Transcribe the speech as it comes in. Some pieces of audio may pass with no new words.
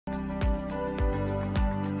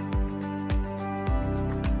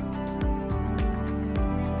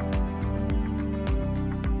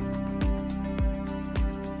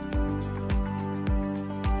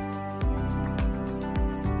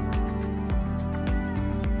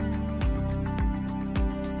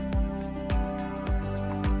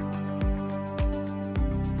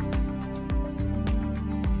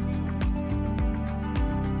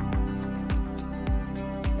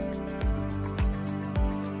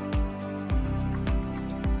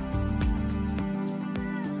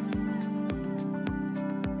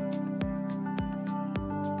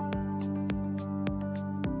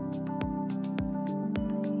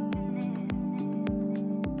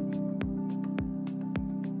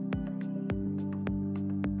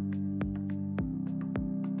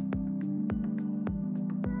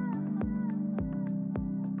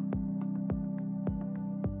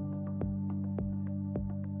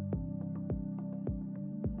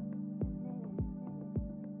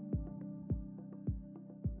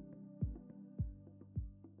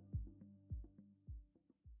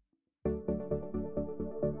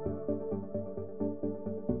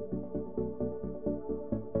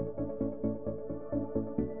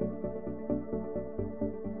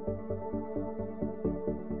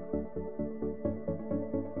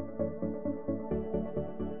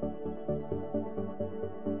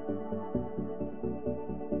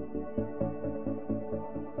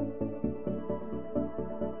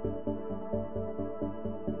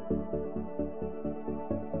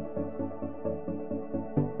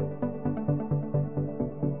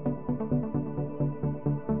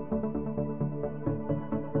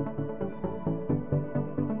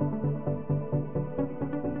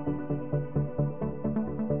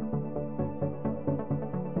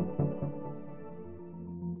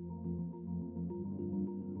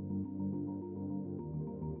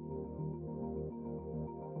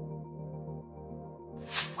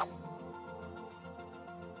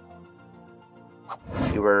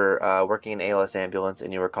You were working in ALS ambulance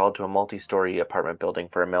and you were called to a multi-story apartment building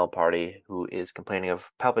for a male party who is complaining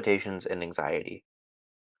of palpitations and anxiety.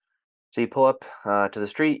 So you pull up to the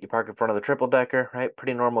street, you park in front of the triple decker, right?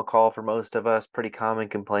 Pretty normal call for most of us, pretty common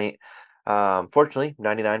complaint. Fortunately,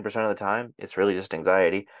 99% of the time, it's really just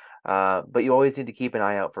anxiety. But you always need to keep an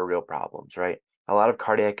eye out for real problems, right? A lot of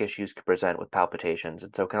cardiac issues can present with palpitations,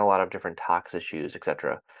 and so can a lot of different tox issues,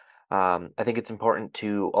 etc. I think it's important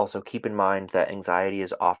to also keep in mind that anxiety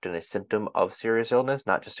is often a symptom of serious illness,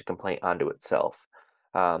 not just a complaint onto itself.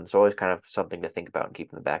 So always kind of something to think about and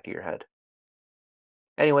keep in the back of your head.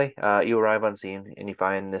 Anyway, you arrive on scene and you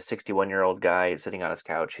find this 61-year-old guy sitting on his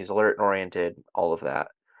couch. He's alert and oriented, all of that.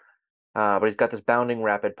 But he's got this bounding,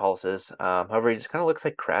 rapid pulses. However, he just kind of looks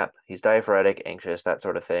like crap. He's diaphoretic, anxious, that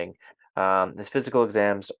sort of thing. His physical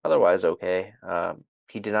exam's otherwise okay.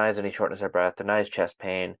 He denies any shortness of breath, denies chest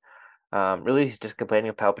pain. Really, he's just complaining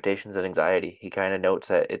of palpitations and anxiety. He kind of notes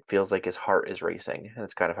that it feels like his heart is racing, and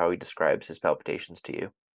that's kind of how he describes his palpitations to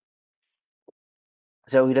you.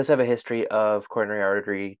 So he does have a history of coronary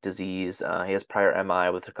artery disease. He has prior MI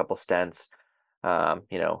with a couple stents.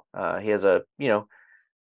 He has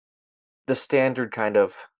the standard kind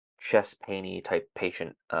of chest painy type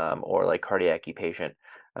patient, or like cardiac patient,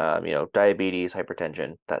 diabetes,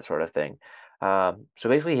 hypertension, that sort of thing. So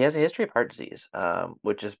basically he has a history of heart disease,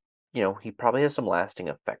 which is, he probably has some lasting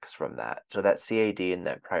effects from that. So that CAD and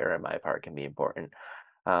that prior MI part can be important.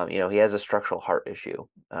 He has a structural heart issue.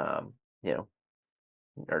 You know,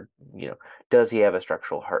 or does he have a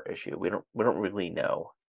structural heart issue? We don't really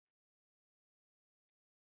know.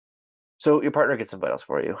 So your partner gets some vitals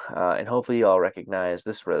for you, and hopefully you all recognize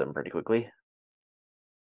this rhythm pretty quickly.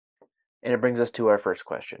 And it brings us to our first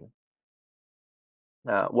question.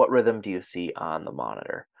 What rhythm do you see on the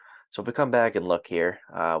monitor? So if we come back and look here,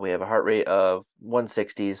 we have a heart rate of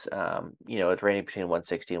 160s. It's ranging between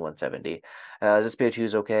 160 and 170. His SpO2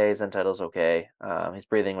 is okay, his end tidal is okay, he's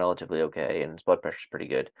breathing relatively okay, and his blood pressure is pretty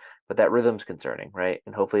good. But that rhythm's concerning, right?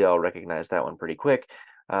 And hopefully I'll recognize that one pretty quick.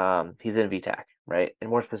 He's in VTAC, right? And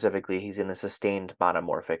more specifically, he's in a sustained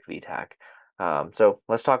monomorphic VTAC. So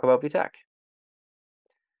let's talk about VTAC.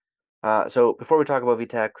 So before we talk about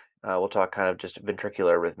VTAC, we'll talk kind of just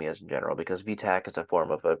ventricular arrhythmias in general, because VTAC is a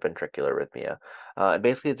form of a ventricular arrhythmia. And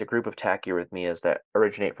basically, it's a group of tachyarrhythmias that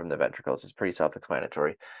originate from the ventricles. It's pretty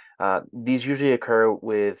self-explanatory. These usually occur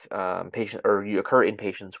with you occur in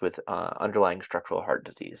patients with underlying structural heart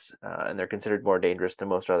disease, and they're considered more dangerous than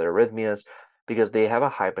most other arrhythmias because they have a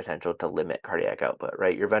high potential to limit cardiac output.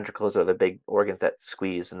 Right, your ventricles are the big organs that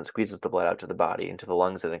squeeze, and it squeezes the blood out to the body, into the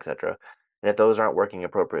lungs, and etc. And if those aren't working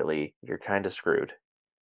appropriately, you're kind of screwed.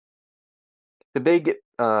 The big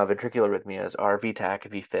ventricular arrhythmias are VTAC,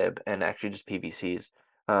 VFib, and actually just PVCs.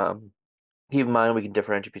 Keep in mind we can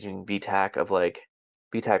differentiate between VTAC of like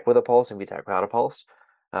VTAC with a pulse and VTAC without a pulse.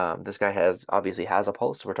 This guy obviously has a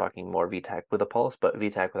pulse, so we're talking more VTAC with a pulse, but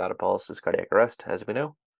VTAC without a pulse is cardiac arrest, as we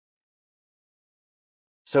know.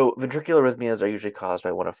 So ventricular arrhythmias are usually caused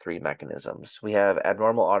by one of three mechanisms. We have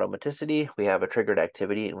abnormal automaticity, we have a triggered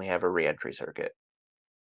activity, and we have a reentry circuit.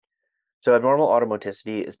 So abnormal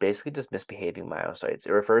automaticity is basically just misbehaving myocytes.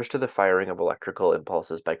 It refers to the firing of electrical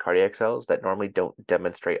impulses by cardiac cells that normally don't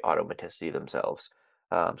demonstrate automaticity themselves.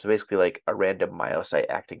 So basically like a random myocyte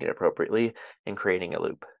acting inappropriately and creating a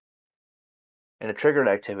loop. In a triggered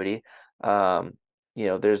activity,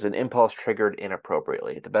 there's an impulse triggered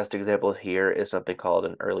inappropriately. The best example here is something called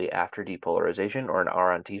an early after depolarization, or an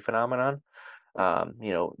R on T phenomenon.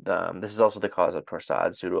 This is also the cause of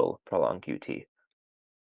torsades due to prolonged QT.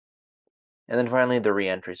 And then finally, the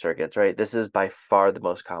reentry circuits, right? This is by far the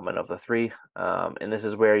most common of the three, and this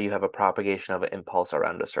is where you have a propagation of an impulse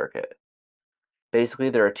around a circuit. Basically,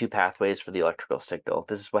 there are two pathways for the electrical signal.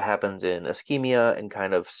 This is what happens in ischemia and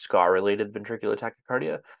kind of scar-related ventricular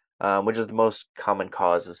tachycardia, which is the most common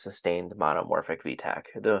cause of sustained monomorphic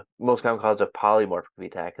VTAC. The most common cause of polymorphic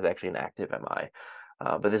VTAC is actually an active MI.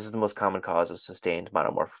 But this is the most common cause of sustained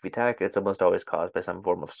monomorphic VTAC. It's almost always caused by some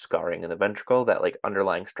form of scarring in the ventricle, that like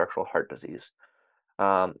underlying structural heart disease.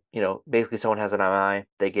 Basically someone has an MI,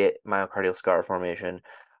 they get myocardial scar formation,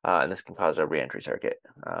 and this can cause a reentry circuit.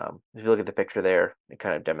 If you look at the picture there, it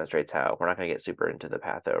kind of demonstrates how. We're not going to get super into the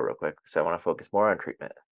patho real quick, so I want to focus more on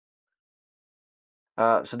treatment.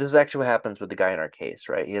 So this is actually what happens with the guy in our case,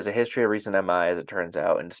 right? He has a history of recent MI, as it turns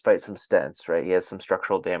out, and despite some stents, right, he has some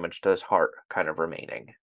structural damage to his heart kind of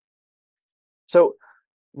remaining. So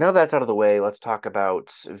now that's out of the way, let's talk about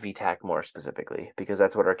VTAC more specifically, because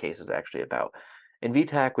that's what our case is actually about. In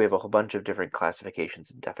VTAC, we have a whole bunch of different classifications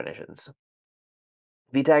and definitions.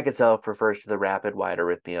 VTAC itself refers to the rapid wide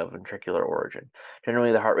arrhythmia of ventricular origin.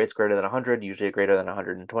 Generally, the heart rate's greater than 100, usually greater than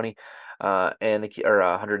 120, or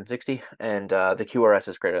 160, and the QRS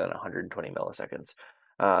is greater than 120 milliseconds.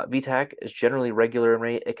 VTAC is generally regular in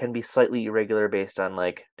rate. It can be slightly irregular based on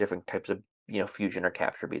like different types of fusion or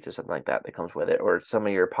capture beats or something like that comes with it, or some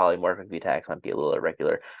of your polymorphic VTACs might be a little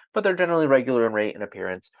irregular, but they're generally regular in rate and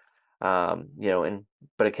appearance.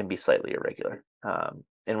 But it can be slightly irregular.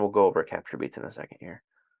 And we'll go over capture beats in a second here.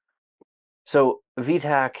 So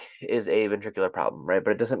VTAC is a ventricular problem, right?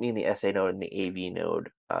 But it doesn't mean the SA node and the AV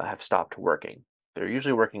node have stopped working. They're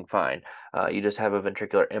usually working fine. You just have a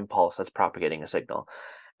ventricular impulse that's propagating a signal.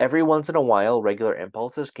 Every once in a while, regular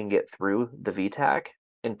impulses can get through the VTAC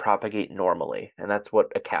and propagate normally, and that's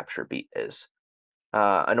what a capture beat is.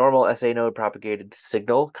 A normal SA node propagated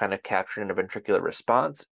signal kind of captured in a ventricular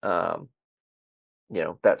response,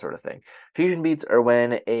 that sort of thing. Fusion beats are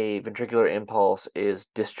when a ventricular impulse is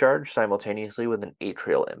discharged simultaneously with an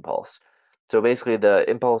atrial impulse. So basically, the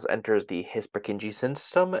impulse enters the His-Purkinje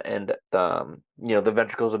system, and the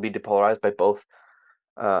ventricles will be depolarized by both,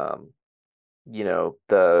 the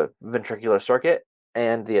ventricular circuit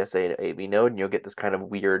and the SA-AV node, and you'll get this kind of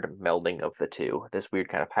weird melding of the two, this weird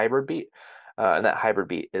kind of hybrid beat, and that hybrid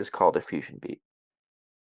beat is called a fusion beat.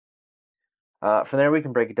 From there, we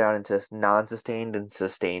can break it down into non-sustained and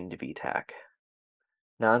sustained VTAC.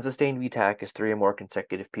 Non-sustained VTAC is 3 or more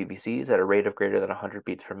consecutive PVCs at a rate of greater than 100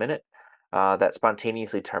 beats per minute that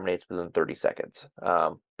spontaneously terminates within 30 seconds,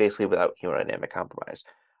 basically without hemodynamic compromise.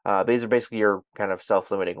 These are basically your kind of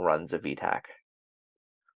self-limiting runs of VTAC.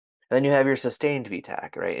 And then you have your sustained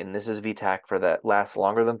VTAC, right? And this is VTAC for that lasts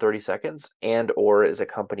longer than 30 seconds and or is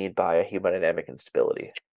accompanied by a hemodynamic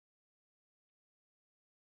instability.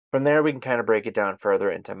 From there, we can kind of break it down further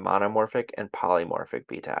into monomorphic and polymorphic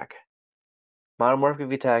VTAC. Monomorphic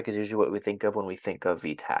VTAC is usually what we think of when we think of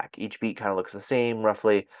VTAC. Each beat kind of looks the same,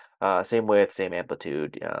 roughly, same width, same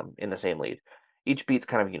amplitude, in the same lead. Each beat's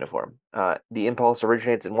kind of uniform. The impulse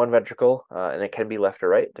originates in one ventricle, and it can be left or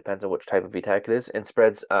right, depends on which type of VTAC it is, and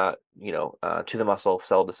spreads, to the muscle,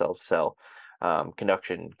 cell to cell to cell,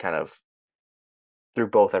 conduction kind of through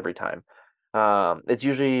both every time. It's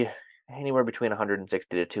usually anywhere between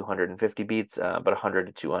 160 to 250 beats, but 100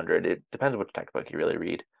 to 200. It depends which textbook you really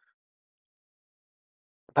read.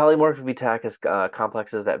 Polymorphic VTAC is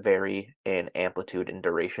complexes that vary in amplitude and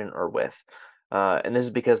duration or width. And this is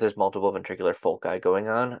because there's multiple ventricular foci going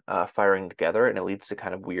on, firing together, and it leads to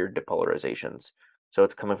kind of weird depolarizations. So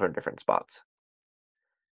it's coming from different spots.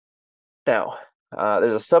 Now,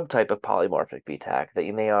 there's a subtype of polymorphic VTAC that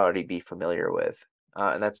you may already be familiar with,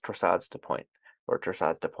 and that's torsades de pointe, or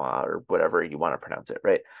torsades de pointe, or whatever you want to pronounce it,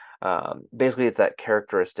 right? Basically, it's that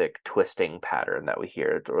characteristic twisting pattern that we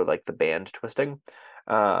hear, or like the band twisting.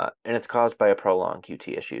 And it's caused by a prolonged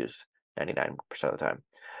QT issues 99% of the time.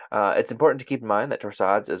 It's important to keep in mind that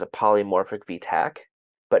torsades is a polymorphic VTAC,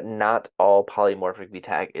 but not all polymorphic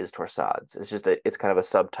VTAC is torsades. It's kind of a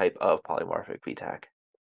subtype of polymorphic VTAC.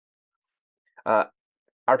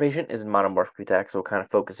 Our patient is in monomorphic VTAC, so we'll kind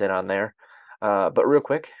of focus in on there. But real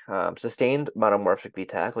quick, sustained monomorphic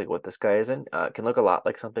VTAC, like what this guy is in, can look a lot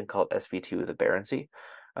like something called SVT with aberrancy.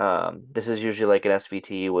 This is usually like an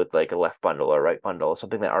SVT with like a left bundle or right bundle,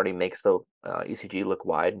 something that already makes the ECG look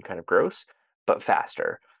wide and kind of gross, but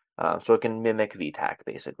faster. So it can mimic VTAC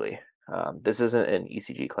basically. This isn't an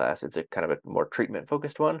ECG class, it's a kind of a more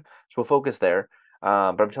treatment-focused one, so we'll focus there.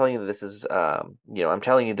 But I'm telling you this is, I'm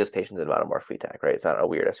telling you this patient's in monomorphic VTAC, right? It's not a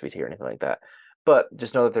weird SVT or anything like that. But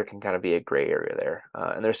just know that there can kind of be a gray area there.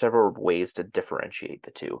 And there's several ways to differentiate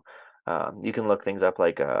the two. You can look things up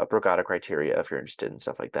like Brugada criteria if you're interested in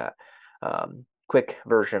stuff like that. Quick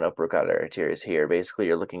version of Brugada criteria is here. Basically,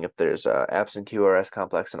 you're looking if there's absent QRS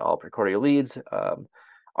complex in all precordial leads.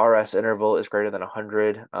 RS interval is greater than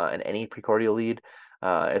 100 in any precordial lead.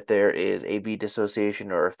 If there is AV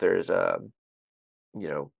dissociation or if there's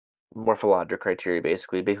morphologic criteria,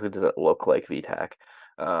 basically does it look like VTAC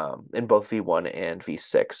in both V1 and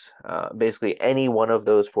V6. Basically, any one of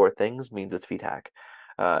those 4 things means it's VTAC.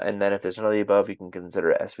 And then if there's none of the above, you can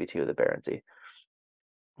consider SVT with aberrancy.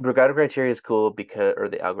 Brugada criteria is cool or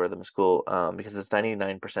the algorithm is cool because it's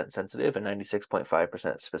 99% sensitive and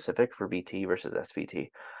 96.5% specific for VT versus SVT.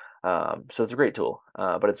 So it's a great tool,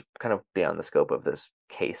 but it's kind of beyond the scope of this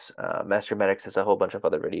case. Master Medics has a whole bunch of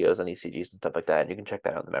other videos on ECGs and stuff like that, and you can check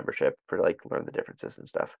that out in the membership for learn the differences and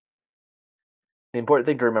stuff. The important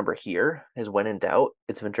thing to remember here is when in doubt,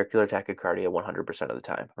 it's ventricular tachycardia 100% of the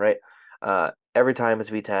time, right? Every time it's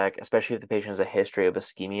VTAC, especially if the patient has a history of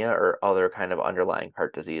ischemia or other kind of underlying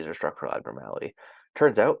heart disease or structural abnormality.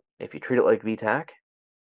 Turns out, if you treat it like VTAC,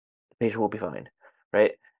 the patient will be fine.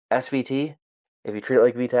 right? SVT, if you treat it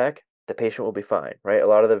like VTAC, the patient will be fine, right? A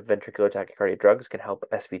lot of the ventricular tachycardia drugs can help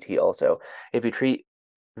SVT also. If you treat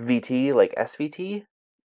VT like SVT,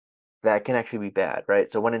 that can actually be bad,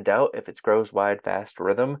 right? So when in doubt, if it's grows wide, fast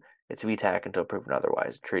rhythm, it's VTAC until proven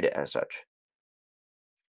otherwise. Treat it as such.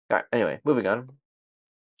 All right, anyway, moving on.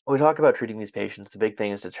 When we talk about treating these patients, the big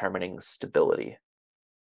thing is determining stability.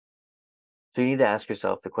 So you need to ask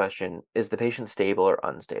yourself the question, is the patient stable or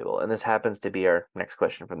unstable? And this happens to be our next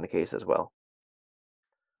question from the case as well.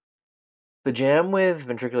 The jam with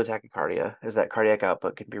ventricular tachycardia is that cardiac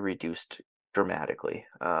output can be reduced dramatically.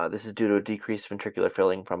 This is due to a decreased ventricular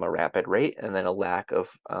filling from a rapid rate and then a lack of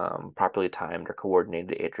properly timed or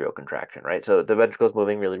coordinated atrial contraction, right? So the ventricle is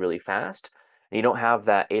moving really, really fast, and you don't have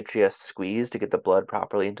that atria squeeze to get the blood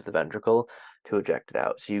properly into the ventricle to eject it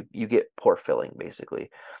out. So you get poor filling, basically.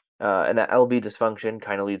 And that LV dysfunction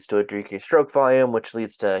kind of leads to a decreased stroke volume, which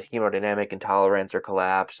leads to hemodynamic intolerance or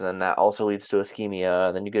collapse. And then that also leads to ischemia.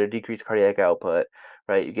 And then you get a decreased cardiac output,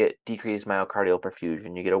 right? You get decreased myocardial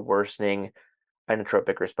perfusion. You get a worsening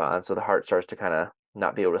inotropic response. So the heart starts to kind of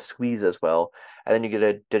not be able to squeeze as well. And then you get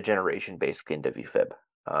a degeneration basically into VFib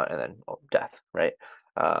and then death, right?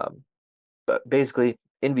 But basically,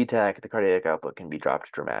 in VTAC, the cardiac output can be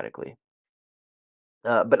dropped dramatically.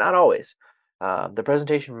 But not always. The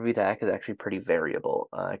presentation for VTAC is actually pretty variable.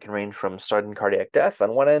 It can range from sudden cardiac death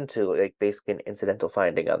on one end to like basically an incidental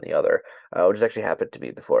finding on the other, which has actually happened to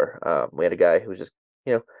me before. We had a guy who was just,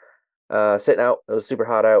 sitting out. It was super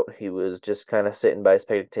hot out. He was just kind of sitting by his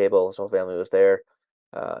picnic table. His whole family was there.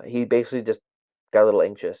 He basically just got a little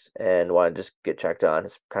anxious and wanted to just get checked on.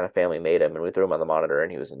 His kind of family made him, and we threw him on the monitor,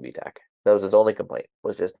 and he was in VTAC. That was his only complaint.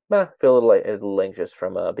 Was just feel a little anxious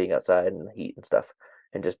from being outside and the heat and stuff,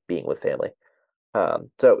 and just being with family.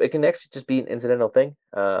 So it can actually just be an incidental thing.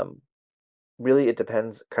 Really, it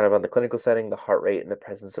depends kind of on the clinical setting, the heart rate, and the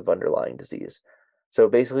presence of underlying disease. So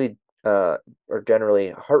basically, or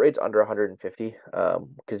generally, heart rate's under 150,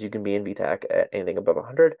 because you can be in VTAC at anything above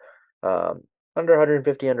 100. Under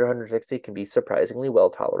 150, under 160 can be surprisingly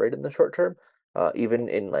well tolerated in the short term, even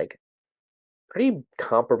in like pretty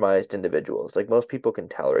compromised individuals. Like most people can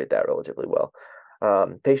tolerate that relatively well.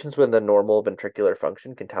 Patients with a normal ventricular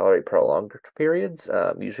function can tolerate prolonged periods,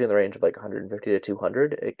 usually in the range of like 150 to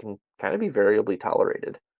 200. It can kind of be variably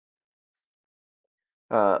tolerated.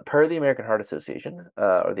 Per the American Heart Association,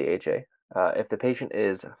 or the AHA, if the patient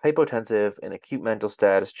is hypotensive, an acute mental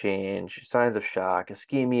status change, signs of shock,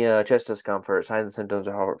 ischemia, chest discomfort, signs and symptoms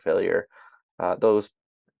of heart failure, those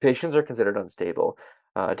patients are considered unstable.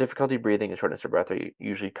 Difficulty breathing and shortness of breath are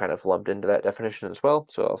usually kind of lumped into that definition as well,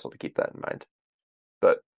 so also to keep that in mind.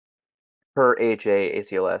 But per AHA,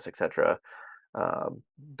 ACLS, etc.,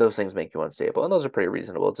 those things make you unstable, and those are pretty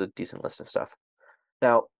reasonable. It's a decent list of stuff.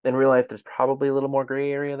 Now, in real life, there's probably a little more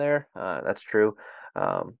gray area there. That's true.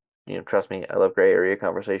 Trust me, I love gray area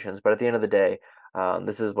conversations, but at the end of the day,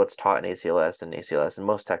 this is what's taught in ACLS and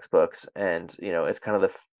most textbooks, and it's kind of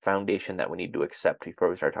the foundation that we need to accept before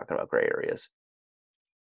we start talking about gray areas.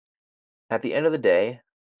 At the end of the day,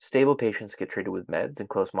 stable patients get treated with meds and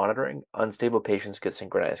close monitoring. Unstable patients get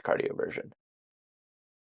synchronized cardioversion.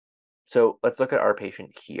 So let's look at our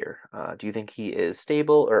patient here. Do you think he is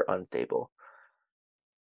stable or unstable?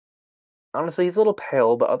 Honestly, he's a little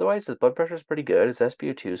pale, but otherwise his blood pressure is pretty good. His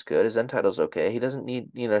SpO2 is good. His end tidal's okay. He doesn't need,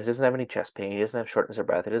 he doesn't have any chest pain. He doesn't have shortness of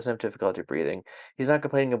breath. He doesn't have difficulty breathing. He's not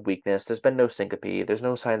complaining of weakness. There's been no syncope. There's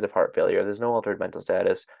no signs of heart failure. There's no altered mental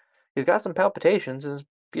status. He's got some palpitations and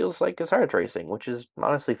feels like his heart's racing, which is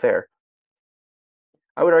honestly fair.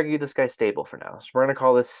 I would argue this guy's stable for now. So we're going to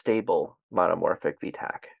call this stable monomorphic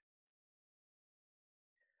VTAC.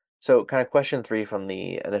 So kind of question 3 from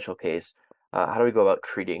the initial case, how do we go about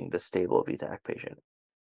treating the stable VTAC patient?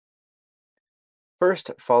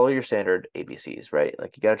 First, follow your standard ABCs, right?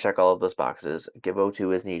 Like you got to check all of those boxes, give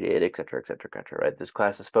O2 as needed, et cetera, right? This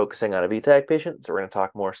class is focusing on a VTAC patient, so we're going to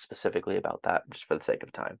talk more specifically about that just for the sake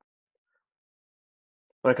of time.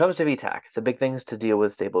 When it comes to VTAC, the big things to deal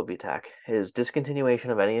with stable VTAC is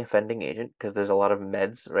discontinuation of any offending agent, because there's a lot of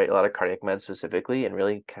meds, right? A lot of cardiac meds specifically, and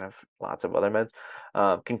really kind of lots of other meds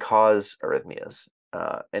can cause arrhythmias.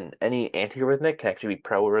 And any antiarrhythmic can actually be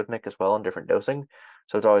pro-arrhythmic as well in different dosing.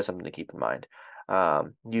 So it's always something to keep in mind.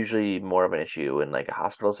 Usually more of an issue in like a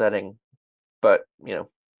hospital setting, but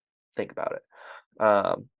think about it.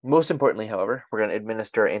 Most importantly, however, we're going to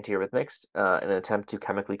administer antiarrhythmics in an attempt to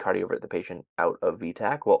chemically cardiovert the patient out of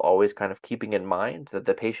VTAC, while always kind of keeping in mind that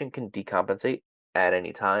the patient can decompensate at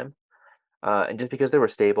any time. And just because they were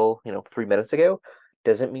stable, 3 minutes ago,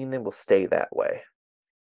 doesn't mean they will stay that way.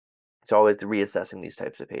 So always reassessing these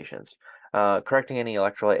types of patients. Correcting any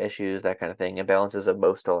electrolyte issues, that kind of thing. Imbalances of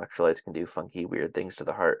most electrolytes can do funky, weird things to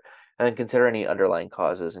the heart. And then consider any underlying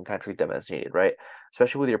causes and kind of treat them as needed, right?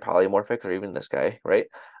 Especially with your polymorphics or even this guy, right?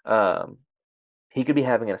 Um, he could be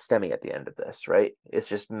having a STEMI at the end of this, right? It's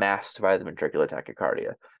just masked by the ventricular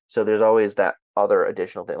tachycardia. So there's always that other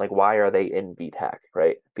additional thing, like why are they in VTAC,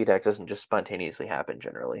 right? VTAC doesn't just spontaneously happen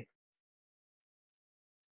generally.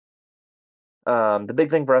 The big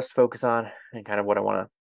thing for us to focus on, and kind of what I want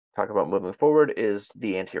to talk about moving forward, is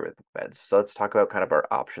the antiarrhythmic meds. So let's talk about kind of our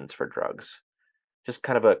options for drugs. Just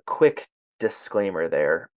kind of a quick disclaimer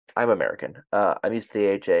there. I'm American. I'm used to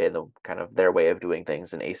the AHA and the kind of their way of doing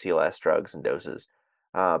things in ACLS drugs and doses.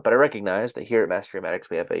 But I recognize that here at Mastery Medics,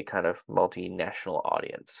 we have a kind of multinational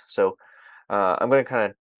audience. So I'm going to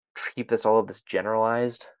kind of keep all of this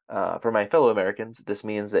generalized. For my fellow Americans, this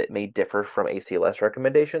means that it may differ from ACLS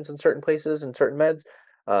recommendations in certain places and certain meds,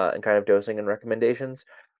 and kind of dosing and recommendations.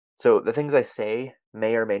 So the things I say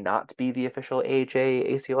may or may not be the official AHA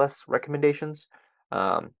ACLS recommendations.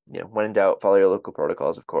 When in doubt, follow your local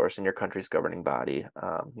protocols, of course, and your country's governing body,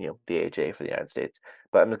 the AHA for the United States.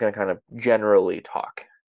 But I'm just going to kind of generally talk.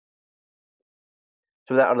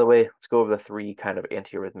 So with that out of the way, let's go over the three kind of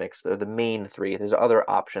antiarrhythmics. They're the main three. There's other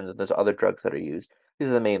options and there's other drugs that are used. These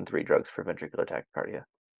are the main three drugs for ventricular tachycardia.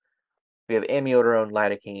 We have amiodarone,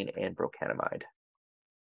 lidocaine, and brocanamide.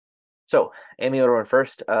 So, amiodarone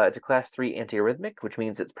first, it's a class 3 antiarrhythmic, which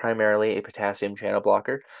means it's primarily a potassium channel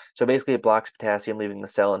blocker. So basically it blocks potassium, leaving the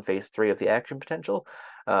cell in phase 3 of the action potential,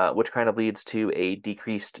 which kind of leads to a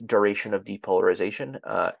decreased duration of depolarization,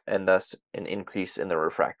 and thus an increase in the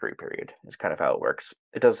refractory period, is kind of how it works.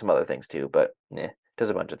 It does some other things too, but it does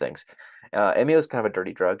a bunch of things. Amio is kind of a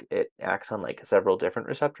dirty drug. It acts on like several different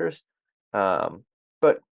receptors,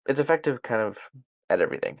 but it's effective kind of at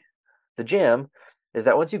everything. The jam is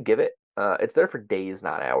that once you give it, it's there for days,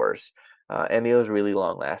 not hours. Amio is really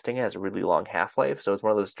long lasting. It has a really long half life, so it's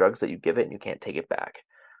one of those drugs that you give it and you can't take it back.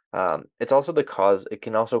 It's also the cause. It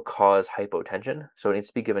can also cause hypotension, so it needs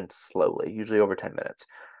to be given slowly, usually over 10 minutes.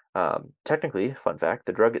 Technically, fun fact,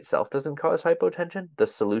 the drug itself doesn't cause hypotension. The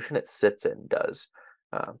solution it sits in does.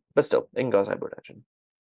 But still, it can cause hypotension.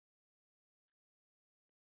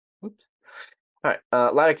 Oops. All right,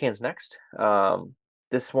 lidocaine's next.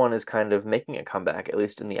 This one is kind of making a comeback, at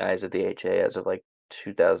least in the eyes of the HA, as of like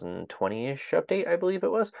 2020-ish update, I believe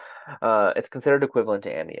it was. It's considered equivalent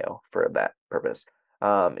to amio for that purpose.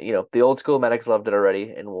 The old school medics loved it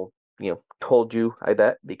already, and will told you, I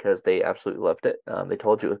bet, because they absolutely loved it. They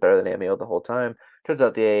told you it was better than amio the whole time. Turns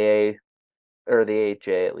out the AA or the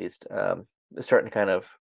AHA at least is starting to kind of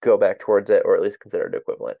go back towards it, or at least consider it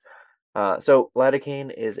equivalent. So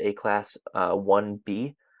lidocaine is a class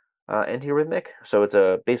 1B antiarrhythmic, so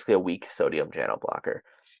it's basically a weak sodium channel blocker.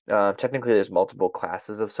 Technically, there's multiple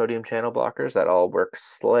classes of sodium channel blockers that all work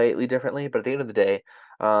slightly differently, but at the end of the day,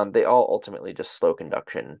 they all ultimately just slow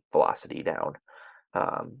conduction velocity down.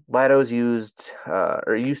 Lido's used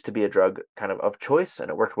to be a drug kind of choice, and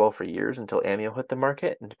it worked well for years until amio hit the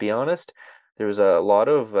market. And to be honest, there was a lot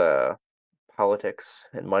of politics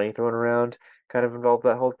and money thrown around kind of involved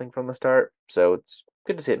that whole thing from the start. So it's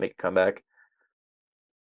good to see it make a comeback.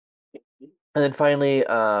 And then finally,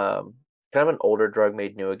 kind of an older drug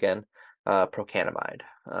made new again, procanamide.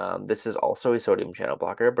 This is also a sodium channel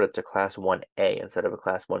blocker, but it's a class 1A instead of a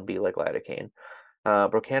class 1B like lidocaine.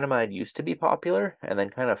 Procanamide used to be popular and then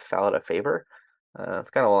kind of fell out of favor.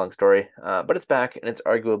 It's kind of a long story, but it's back and it's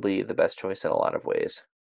arguably the best choice in a lot of ways.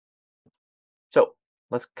 So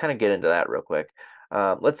let's kind of get into that real quick.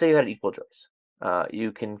 Let's say you had equal choice.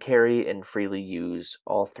 You can carry and freely use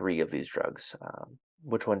all three of these drugs.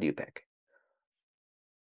 Which one do you pick?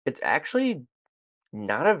 It's actually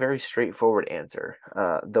not a very straightforward answer,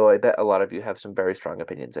 though I bet a lot of you have some very strong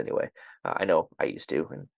opinions anyway. I know I used to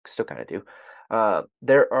and still kind of do.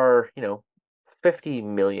 There are, 50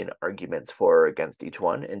 million arguments for or against each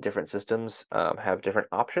one, and different systems have different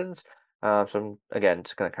options. So I'm, again,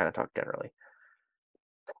 just going to kind of talk generally.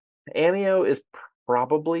 Amio is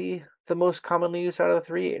probably the most commonly used out of the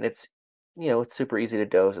three, and it's super easy to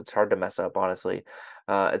dose. It's hard to mess up, honestly.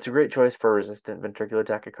 It's a great choice for resistant ventricular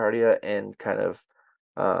tachycardia, and kind of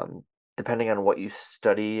depending on what you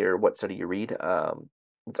study or what study you read,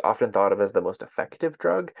 it's often thought of as the most effective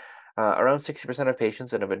drug. Around 60% of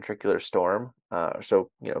patients in a ventricular storm,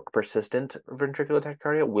 persistent ventricular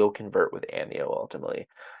tachycardia, will convert with amio ultimately.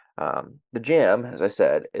 The jam, as I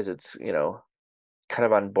said, is it's kind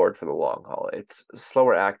of on board for the long haul. It's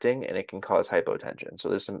slower acting and it can cause hypotension, so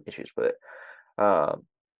there's some issues with it.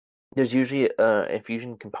 There's usually an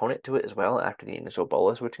infusion component to it as well after the initial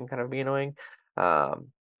bolus, which can kind of be annoying.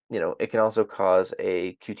 it can also cause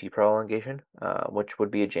a QT prolongation, which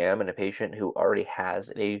would be a jam in a patient who already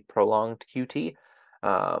has a prolonged QT.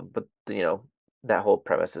 But that whole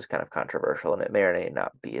premise is kind of controversial, and it may or may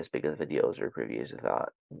not be as big of a deal as we previously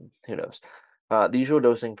thought. Who knows? The usual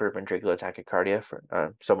dosing for ventricular tachycardia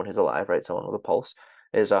for someone who's alive, right, someone with a pulse,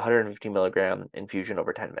 is a 150 milligram infusion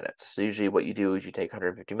over 10 minutes. So usually what you do is you take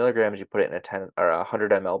 150 milligrams, you put it in a 10 or a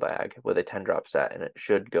 100 ml bag with a 10 drop set, and it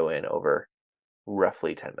should go in over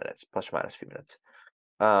roughly 10 minutes, plus or minus a few minutes.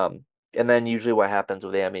 And then usually what happens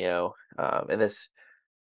with amio, and this,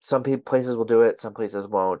 some places will do it, some places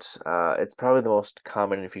won't. It's probably the most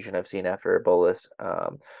common infusion I've seen after a bolus.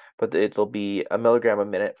 But it'll be a milligram a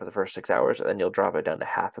minute for the first 6 hours, and then you'll drop it down to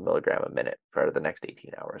half a milligram a minute for the next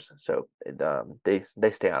 18 hours. So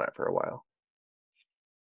they stay on it for a while.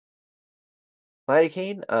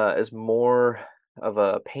 Lidocaine is more of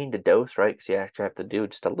a pain to dose, right? Because you actually have to do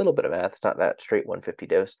just a little bit of math. It's not that straight 150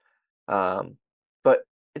 dose. But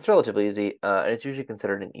it's relatively easy, and it's usually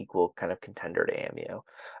considered an equal kind of contender to amio.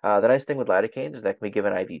 The nice thing with lidocaine is that it can be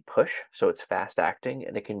given IV push, so it's fast acting,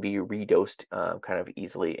 and it can be redosed kind of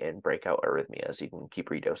easily in breakout arrhythmias. You can keep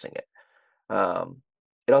redosing it.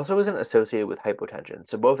 It also isn't associated with hypotension.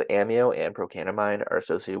 So both amio and procainamide are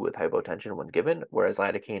associated with hypotension when given, whereas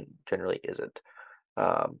lidocaine generally isn't.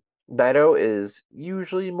 Dido is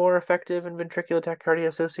usually more effective in ventricular tachycardia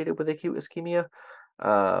associated with acute ischemia,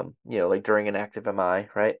 like during an active MI,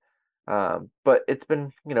 right? But it's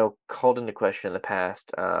been, called into question in the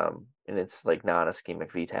past, and it's like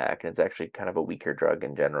non-ischemic VTAC, and it's actually kind of a weaker drug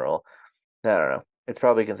in general. I don't know. It's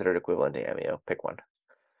probably considered equivalent to amio. Pick one.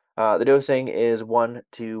 The dosing is 1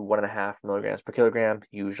 to 1.5 milligrams per kilogram,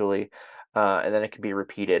 usually, and then it can be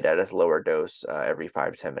repeated at a lower dose every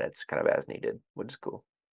 5 to 10 minutes, kind of as needed, which is cool.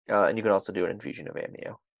 And you can also do an infusion of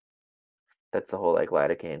amio. That's the whole like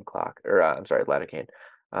lidocaine clock, or I'm sorry, lidocaine.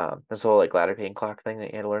 This whole like lidocaine clock thing that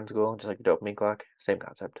you had to learn in school, just like the dopamine clock, same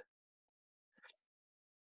concept.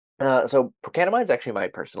 So procainamide is actually my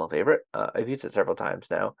personal favorite. I've used it several times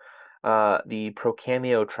now. The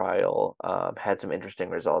Procameo trial had some interesting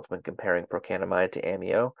results when comparing procainamide to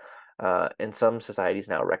amio. And some societies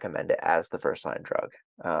now recommend it as the first-line drug.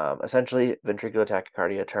 Essentially, ventricular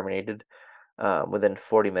tachycardia terminated within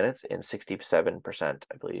 40 minutes in 67%,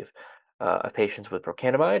 I believe, of patients with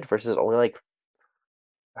procainamide versus only like,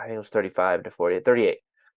 I think it was 35 to 40,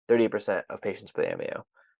 38% of patients with amio.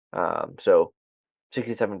 So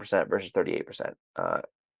 67% versus 38%,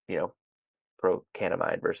 you know,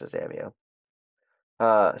 procainamide versus amio.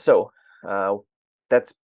 So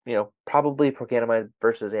that's, probably procainamide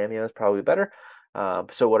versus amio is probably better.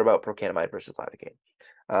 So what about procainamide versus lidocaine?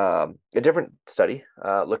 A different study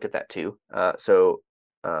looked at that too. So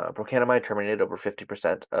procainamide terminated over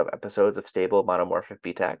 50% of episodes of stable monomorphic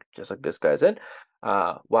VTAC, just like this guy's in,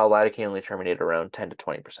 while lidocaine only terminated around 10 to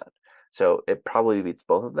 20%. So it probably beats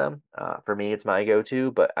both of them. For me, it's my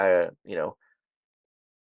go-to, but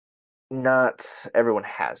not everyone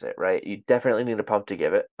has it, right? You definitely need a pump to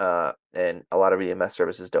give it, and a lot of EMS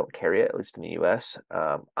services don't carry it, at least in the US.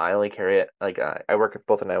 I only carry it, like I work at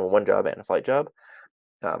both a 911 job and a flight job.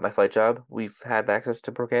 My flight job, we've had access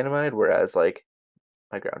to procainamide, whereas like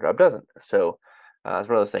my ground job doesn't. So it's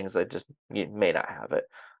one of those things that just you may not have it.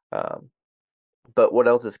 But what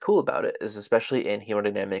else is cool about it is, especially in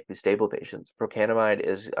hemodynamically stable patients, procainamide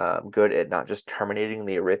is good at not just terminating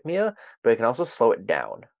the arrhythmia, but it can also slow it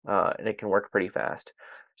down, and it can work pretty fast.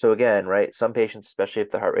 So again, right, some patients, especially if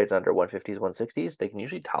the heart rate's under 150s, 160s, they can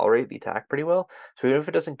usually tolerate the attack pretty well. So even if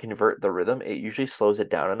it doesn't convert the rhythm, it usually slows it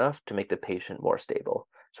down enough to make the patient more stable.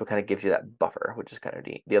 So it kind of gives you that buffer, which is kind of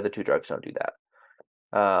neat. The other two drugs don't do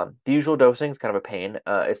that. The usual dosing is kind of a pain.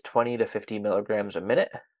 It's 20 to 50 milligrams a minute.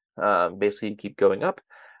 Basically, you keep going up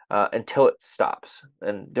until it stops.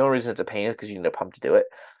 And the only reason it's a pain is because you need a pump to do it.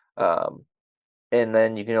 And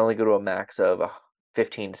then you can only go to a max of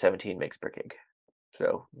 15 to 17 mg per kg.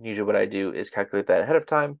 So usually what I do is calculate that ahead of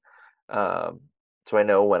time. So I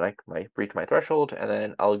know when I reach my threshold, and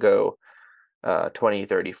then I'll go 20,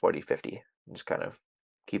 30, 40, 50. And just kind of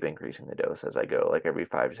keep increasing the dose as I go, like every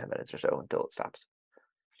 5 to 10 minutes or so until it stops.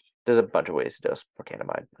 There's a bunch of ways to dose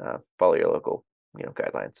procainamide. Follow your local,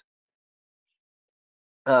 guidelines.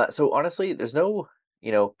 So honestly, there's no,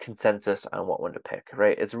 consensus on what one to pick,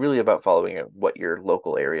 right? It's really about following what your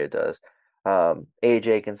local area does.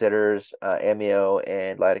 AJ considers amio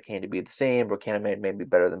and lidocaine to be the same. Procainamide may be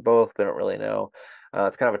better than both. They don't really know.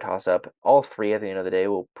 It's kind of a toss-up. All three at the end of the day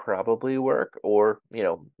will probably work, or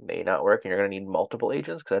may not work, and you're going to need multiple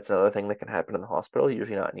agents, because that's another thing that can happen in the hospital,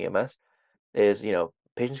 usually not in EMS. Is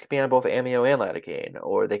Patients can be on both amio and lidocaine,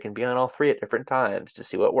 or they can be on all three at different times to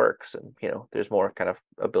see what works. And, there's more kind of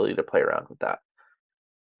ability to play around with that.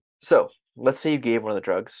 So let's say you gave one of the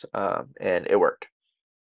drugs and it worked.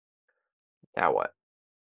 Now what?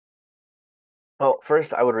 Well,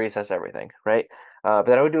 first I would reassess everything, right? But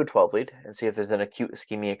then I would do a 12 lead and see if there's an acute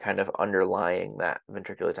ischemia kind of underlying that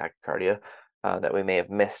ventricular tachycardia that we may have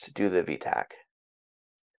missed due to the VTAC.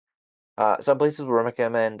 Some places will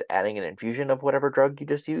recommend adding an infusion of whatever drug you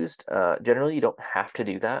just used. Generally, you don't have to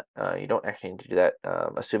do that. You don't actually need to do that,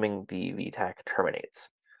 assuming the VTAC terminates.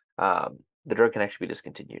 The drug can actually be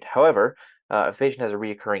discontinued. However, if a patient has a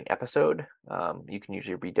reoccurring episode, you can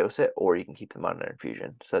usually redose it, or you can keep them on an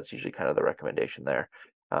infusion. So that's usually kind of the recommendation there.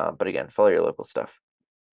 But again, follow your local stuff.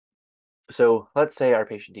 So let's say our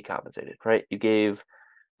patient decompensated, right? You gave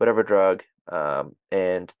whatever drug,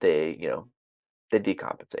 and they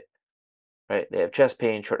decompensate. Right? They have chest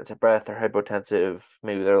pain, shortness of breath, they're hypotensive,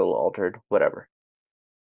 maybe they're a little altered, whatever.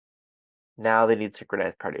 Now they need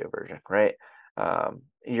synchronized cardioversion, right?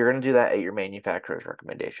 You're going to do that at your manufacturer's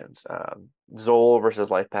recommendations. Zoll versus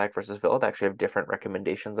LifePak versus Philip actually have different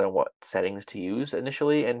recommendations on what settings to use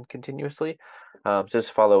initially and continuously. So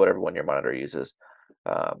just follow whatever one your monitor uses.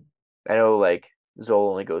 I know like Zoll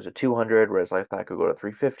only goes to 200, whereas LifePak will go to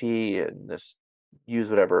 350, and just use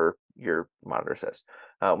whatever your monitor says,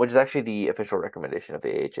 which is actually the official recommendation of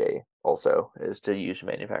the AHA also, is to use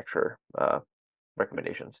manufacturer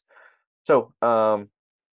recommendations. So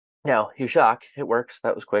now you shock, it works.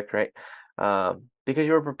 That was quick, right? Because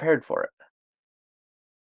you were prepared for it.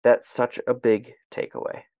 That's such a big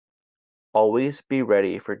takeaway. Always be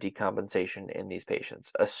ready for decompensation in these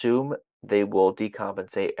patients. Assume they will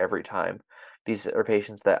decompensate every time. These are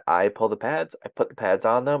patients that I pull the pads, I put the pads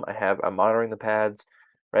on them, I'm monitoring the pads,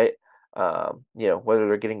 right? Whether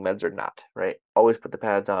they're getting meds or not, right? Always put the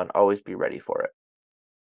pads on, always be ready for it.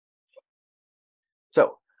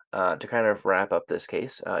 So, to kind of wrap up this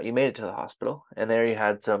case, you made it to the hospital, and there you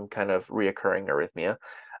had some kind of reoccurring arrhythmia,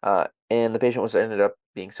 and the patient ended up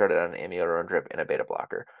being started on an amiodarone drip and a beta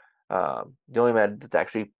blocker. The only med that's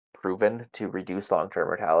actually proven to reduce long-term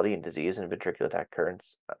mortality and disease and ventricular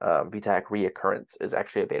VTAC reoccurrence is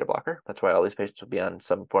actually a beta blocker. That's why all these patients will be on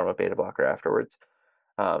some form of beta blocker afterwards.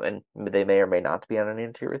 And they may or may not be on an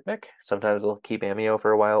antiarrhythmic. Sometimes they'll keep amio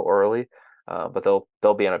for a while orally, but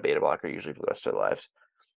they'll be on a beta blocker usually for the rest of their lives.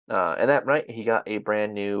 And that night, he got a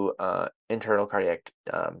brand new internal cardiac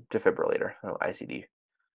defibrillator, ICD,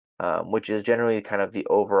 which is generally kind of the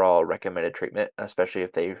overall recommended treatment, especially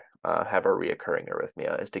if they have a reoccurring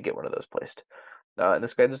arrhythmia, is to get one of those placed. And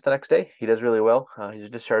this guy does the next day. He does really well. He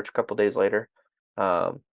was discharged a couple days later.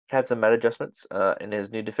 Had some med adjustments in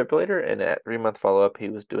his new defibrillator, and at 3-month follow-up, he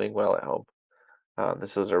was doing well at home.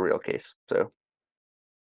 This was a real case, so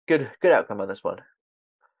good outcome on this one.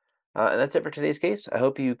 And that's it for today's case. I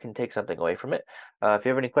hope you can take something away from it. If you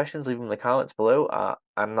have any questions, leave them in the comments below.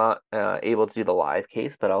 I'm not able to do the live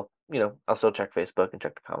case, but I'll still check Facebook and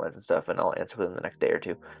check the comments and stuff, and I'll answer within the next day or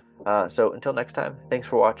two. So until next time, thanks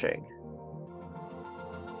for watching.